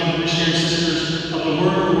 Obviously, we have missionary sisters of the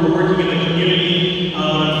work who are working in the community, but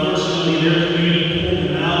unfortunately, their community pulled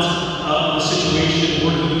them out of the situation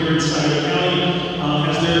working here in Scioto County.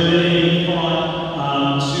 Has there been any thought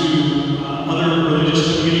to other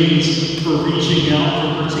religious communities for reaching out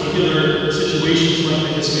for particular situations like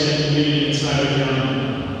the Hispanic community in Scioto County?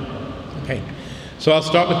 Okay, so I'll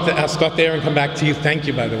start there and come back to you. Thank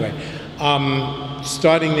you, by the way.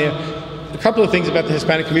 Starting there, a couple of things about the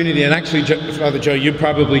Hispanic community, and actually, Father Joe, you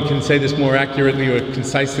probably can say this more accurately or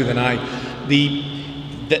concisely than I.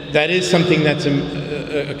 That is something that's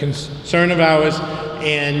a concern of ours,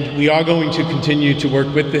 and we are going to continue to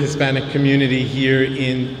work with the Hispanic community here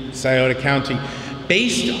in Scioto County.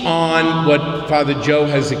 Based on what Father Joe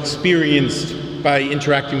has experienced by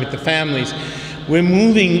interacting with the families, we're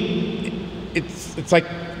moving, it's like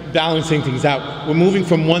balancing things out. We're moving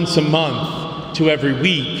from once a month to every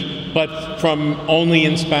week, but from only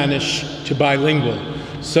in Spanish to bilingual.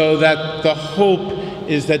 So that the hope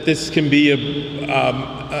is that this can be,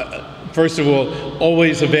 first of all,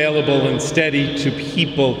 always available and steady to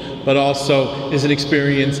people, but also is an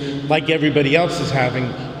experience like everybody else is having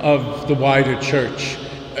of the wider church.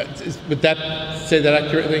 Would that say that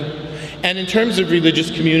accurately? And in terms of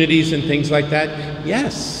religious communities and things like that,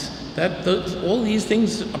 yes, all these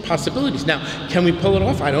things are possibilities. Now, can we pull it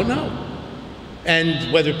off? I don't know.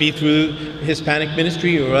 And whether it be through Hispanic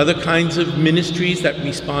ministry or other kinds of ministries that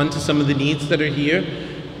respond to some of the needs that are here,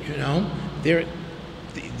 you know,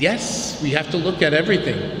 yes, we have to look at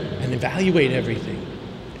everything and evaluate everything.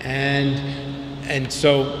 And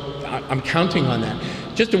so I'm counting on that.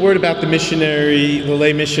 Just a word about the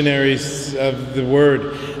lay missionaries of the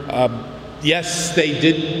word. Yes, they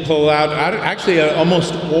did pull out actually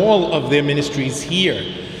almost all of their ministries here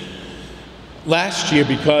last year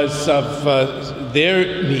because of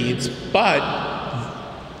their needs, but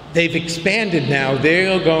they've expanded now. They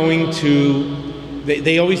are going to,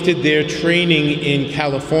 they always did their training in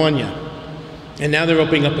California, and now they're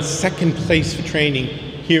opening up a second place for training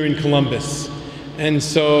here in Columbus. And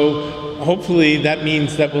so hopefully that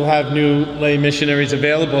means that we'll have new lay missionaries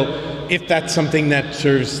available if that's something that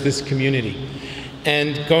serves this community.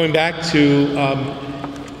 And going back to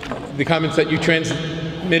the comments that you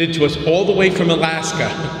transmitted to us all the way from Alaska,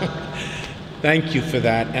 thank you for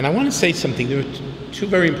that. And I want to say something. There are two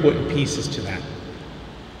very important pieces to that.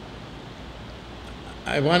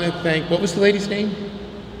 I want to thank, what was the lady's name?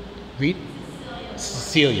 Reed?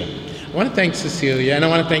 Cecilia. I want to thank Cecilia, and I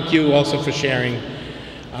want to thank you also for sharing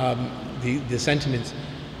the sentiments.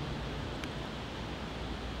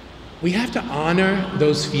 We have to honor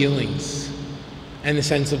those feelings and the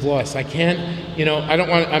sense of loss. I can't, you know, I don't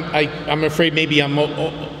want, I'm afraid maybe I'm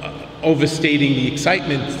overstating the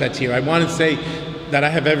excitement that's here. I want to say that I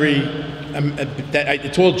have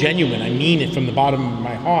it's all genuine. I mean it from the bottom of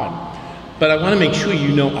my heart. But I want to make sure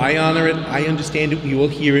you know I honor it, I understand it, we all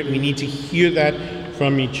hear it, we need to hear that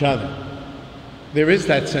from each other. There is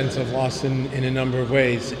that sense of loss in a number of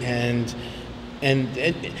ways, and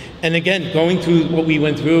again, going through what we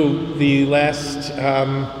went through the last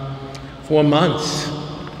 4 months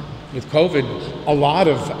with COVID, a lot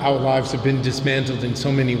of our lives have been dismantled in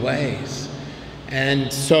so many ways.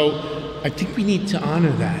 And so I think we need to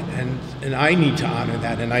honor that, and I need to honor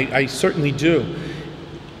that, and I certainly do.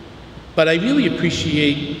 But I really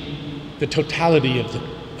appreciate the totality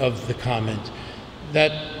of the comment,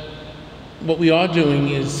 that what we are doing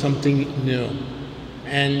is something new.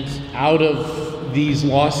 And out of these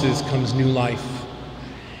losses comes new life.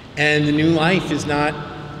 And the new life is not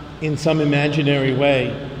in some imaginary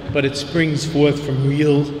way, but it springs forth from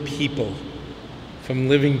real people, from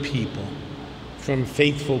living people, from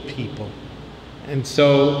faithful people. And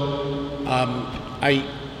so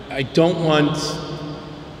I don't want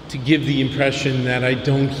to give the impression that I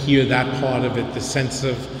don't hear that part of it, the sense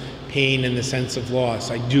of pain and the sense of loss.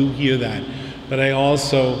 I do hear that. But I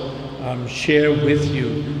also share with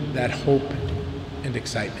you that hope and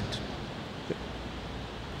excitement.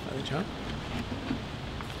 Father John?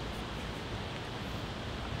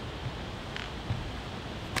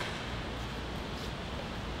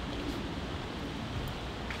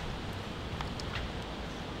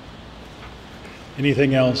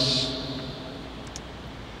 Anything else?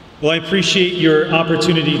 Well, I appreciate your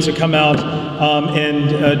opportunity to come out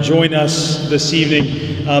and join us this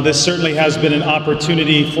evening. This certainly has been an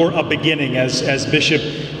opportunity for a beginning as Bishop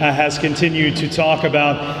has continued to talk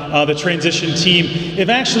about the transition team. If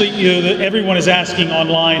actually, everyone is asking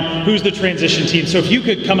online, who's the transition team? So if you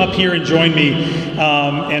could come up here and join me,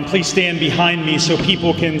 and please stand behind me so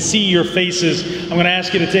people can see your faces. I'm going to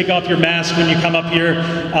ask you to take off your mask when you come up here,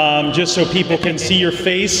 just so people can see your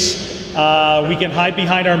face. We can hide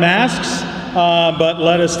behind our masks, but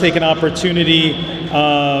let us take an opportunity.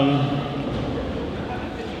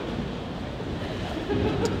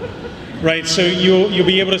 Right, so you'll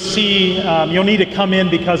be able to see, you'll need to come in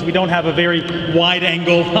because we don't have a very wide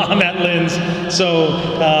angle on that lens.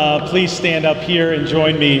 So please stand up here and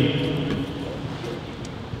join me.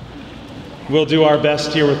 We'll do our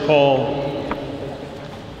best here with Paul.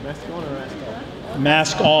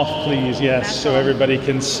 Mask off, please, yes, so everybody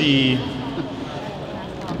can see.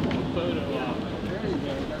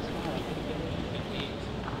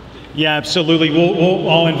 Yeah, absolutely.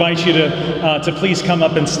 I'll invite you to please come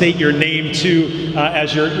up and state your name too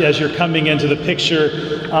as you're coming into the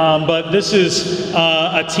picture. But this is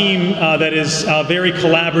a team that is very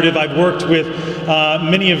collaborative. I've worked with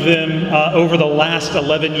many of them over the last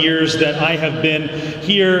 11 years that I have been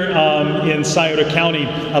here in Scioto County.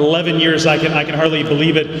 11 years, I can hardly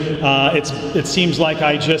believe it. It seems like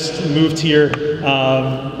I just moved here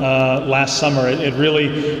last summer. It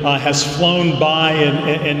really has flown by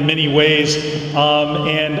in many ways,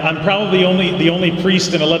 and I'm probably the only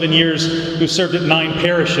priest in 11 years who served at 9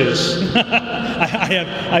 parishes. I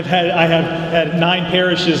have had 9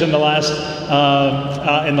 parishes in the last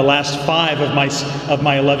 5 of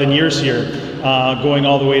my 11 years here, going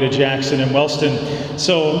all the way to Jackson and Wellston.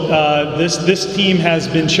 So this team has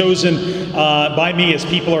been chosen by me as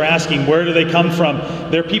people are asking, where do they come from?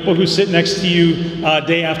 They're people who sit next to you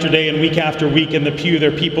day after day and week after week in the pew.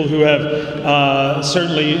 They're people who have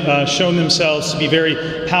certainly shown themselves to be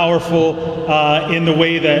very powerful in the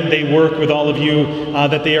way that they work with all of you,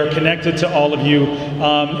 that they are connected to all of you.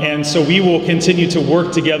 And so we will continue to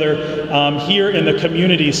work together here in the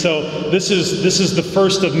community. So this is the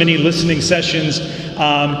first of many listening sessions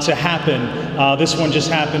to happen. This one just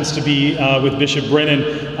happens to be with Bishop Brennan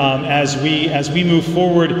as we move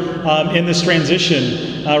forward in this transition.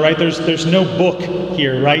 Right? There's no book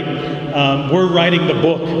here, right? We're writing the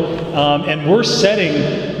book, and we're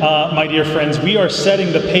setting, my dear friends, we are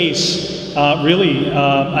setting the pace really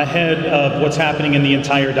ahead of what's happening in the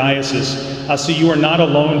entire diocese. So you are not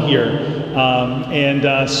alone here,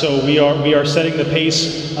 and so we are setting the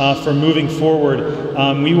pace for moving forward.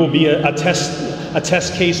 We will be a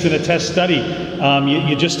test case and a test study.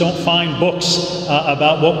 You just don't find books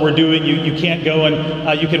about what we're doing. You can't go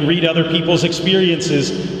and you can read other people's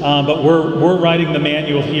experiences, but we're writing the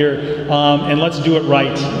manual here, and let's do it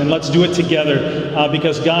right, and let's do it together,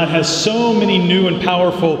 because God has so many new and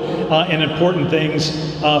powerful and important things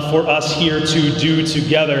for us here to do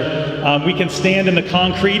together. We can stand in the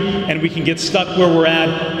concrete and we can get stuck where we're at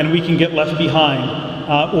and we can get left behind.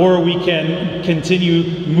 Or we can continue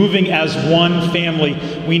moving as one family.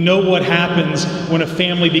 We know what happens when a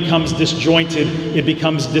family becomes disjointed. It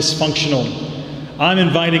becomes dysfunctional. I'm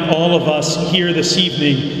inviting all of us here this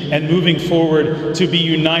evening and moving forward to be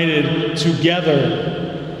united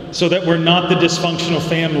together so that we're not the dysfunctional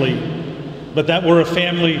family, but that we're a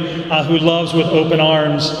family who loves with open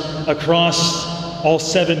arms across all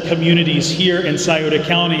 7 communities here in Scioto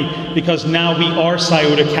County, because now we are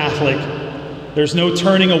Scioto Catholic. There's no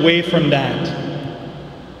turning away from that.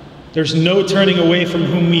 There's no turning away from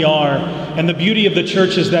whom we are. And the beauty of the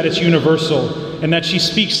church is that it's universal, and that she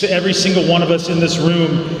speaks to every single one of us in this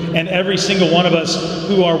room and every single one of us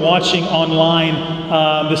who are watching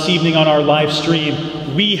online this evening on our live stream.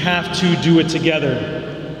 We have to do it together.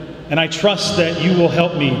 And I trust that you will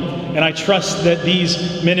help me. And I trust that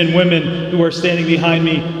these men and women who are standing behind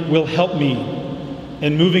me will help me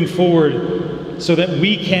in moving forward, so that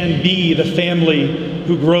we can be the family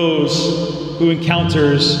who grows, who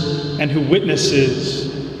encounters, and who witnesses.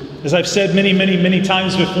 As I've said many, many, many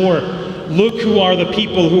times before, look who are the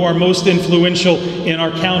people who are most influential in our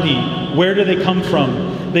county. Where do they come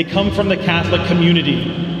from? They come from the Catholic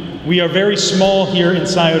community. We are very small here in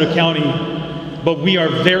Scioto County, but we are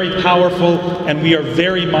very powerful and we are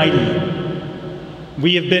very mighty.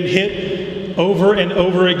 We have been hit over and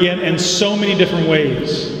over again in so many different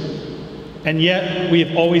ways. And yet, we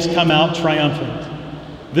have always come out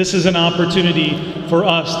triumphant. This is an opportunity for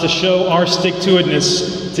us to show our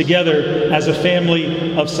stick-to-itness together as a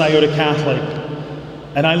family of Scioto Catholic.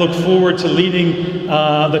 And I look forward to leading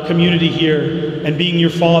the community here and being your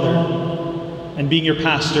father and being your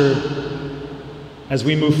pastor as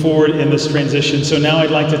we move forward in this transition. So now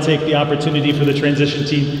I'd like to take the opportunity for the transition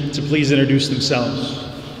team to please introduce themselves.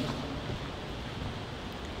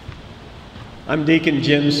 I'm Deacon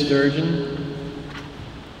Jim Sturgeon.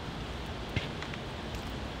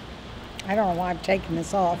 I don't know why I'm taking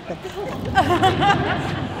this off, but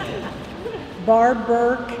Barb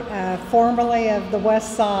Burke, formerly of the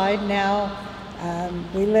West Side, now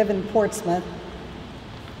we live in Portsmouth.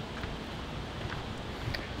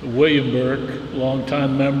 William Burke,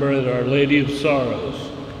 longtime member at Our Lady of Sorrows.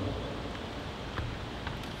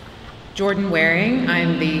 Jordan Waring,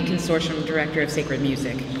 I'm the Consortium Director of Sacred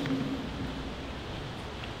Music.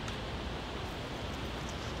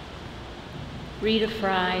 Rita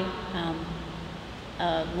Fry,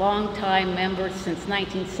 a longtime member since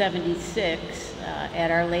 1976 at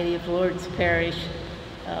Our Lady of Lourdes Parish,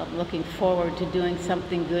 looking forward to doing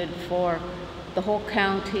something good for the whole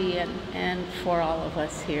county and for all of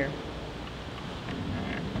us here.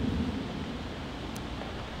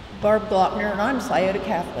 Barb Glockner, and I'm Scioto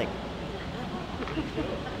Catholic.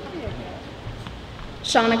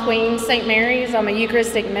 Shauna Queen, St. Mary's. I'm a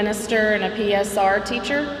Eucharistic minister and a PSR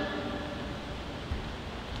teacher.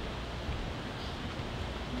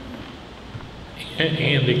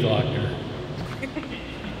 Andy Glockner.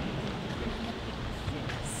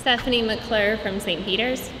 Stephanie McClure from St.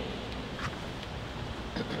 Peter's.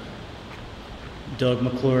 Doug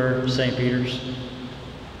McClure, St. Peter's.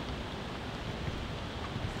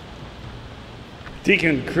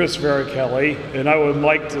 Deacon Chris Kelly, and I would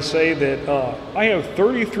like to say that I have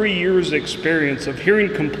 33 years experience of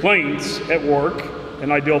hearing complaints at work,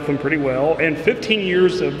 and I deal with them pretty well, and 15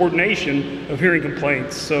 years of ordination of hearing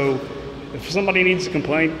complaints. So if somebody needs a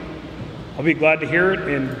complaint, I'll be glad to hear it,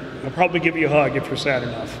 and I'll probably give you a hug if you're sad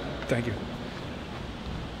enough. Thank you.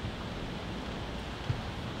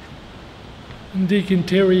 I'm Deacon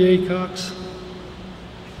Terry Acox.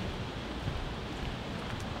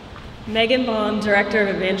 Megan Baum, Director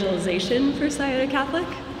of Evangelization for Scioto Catholic.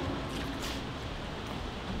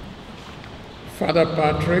 Father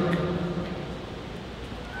Patrick.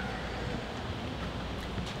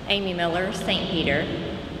 Amy Miller, St. Peter.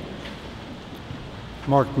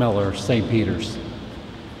 Mark Miller, St. Peter's.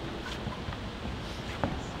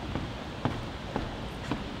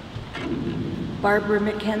 Barbara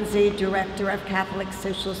McKenzie, Director of Catholic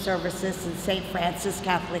Social Services in St. Francis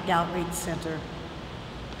Catholic Outreach Center.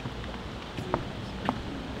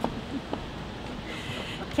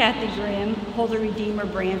 Kathy Graham, Holy Redeemer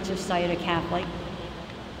Branch of Scioto Catholic.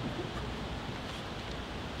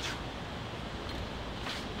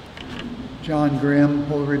 John Grimm,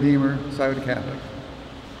 Holy Redeemer, Scioto Catholic.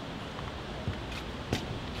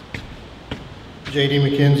 J.D.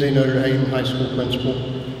 McKenzie, Notre Dame High School Principal.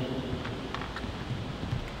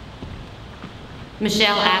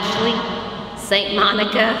 Michelle Ashley, St.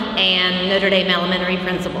 Monica, and Notre Dame Elementary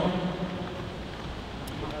Principal.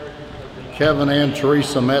 Kevin and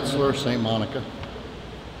Teresa Metzler, St. Monica.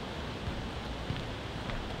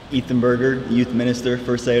 Ethan Berger, Youth Minister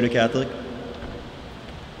for Scioto Catholic.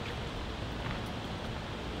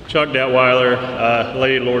 Chuck Detweiler,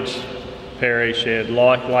 Lady of Lourdes Parish, and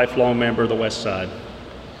lifelong member of the West Side.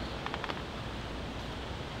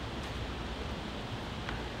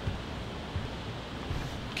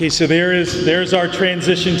 Okay, so there's our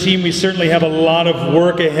transition team. We certainly have a lot of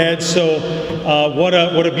work ahead. So what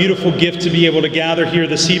a beautiful gift to be able to gather here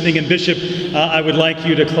this evening. And Bishop, I would like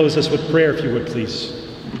you to close us with prayer, if you would, please.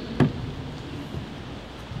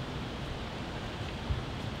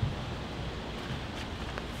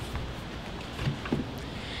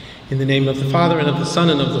 In the name of the Father, and of the Son,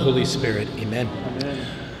 and of the Holy Spirit. Amen. Amen.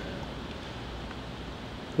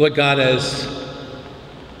 Lord God, as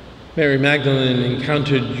Mary Magdalene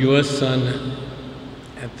encountered your Son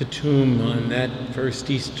at the tomb on that first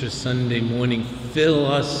Easter Sunday morning, fill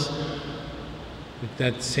us with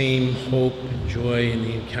that same hope and joy in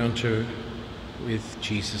the encounter with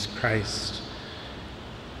Jesus Christ.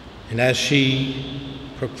 And as she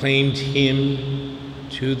proclaimed him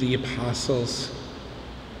to the apostles,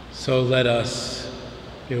 so let us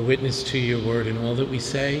bear witness to your word in all that we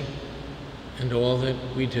say and all that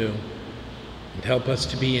we do, and help us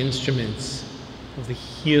to be instruments of the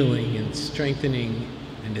healing and strengthening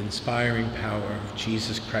and inspiring power of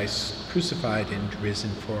Jesus Christ, crucified and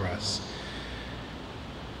risen for us.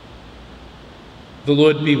 The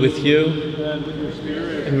Lord be with you, And with your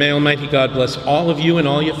spirit. And may Almighty God bless all of you and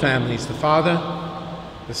all your families, the Father,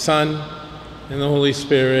 the Son, and the Holy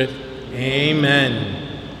Spirit. Amen.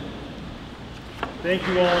 Thank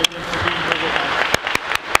you all again for being here with us.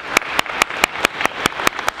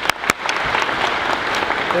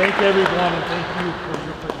 Thank everyone, and thank you for your